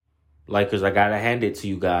Lakers, I gotta hand it to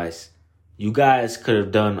you guys. You guys could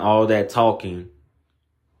have done all that talking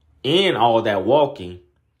and all that walking,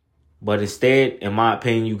 but instead, in my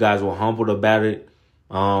opinion, you guys were humbled about it.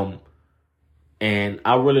 And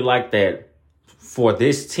I really like that for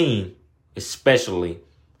this team, especially.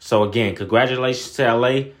 So again, congratulations to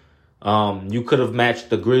LA. You could have matched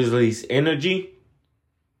the Grizzlies' energy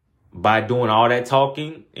by doing all that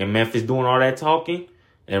talking and Memphis doing all that talking.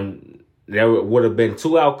 And there would have been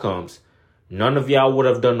two outcomes. None of y'all would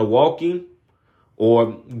have done the walking,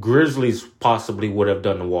 or Grizzlies possibly would have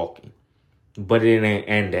done the walking. But it didn't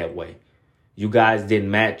end that way. You guys didn't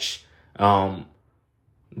match the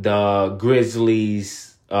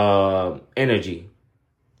Grizzlies' energy,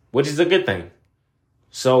 which is a good thing.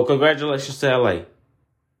 So congratulations to LA.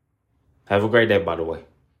 Have a great day, by the way.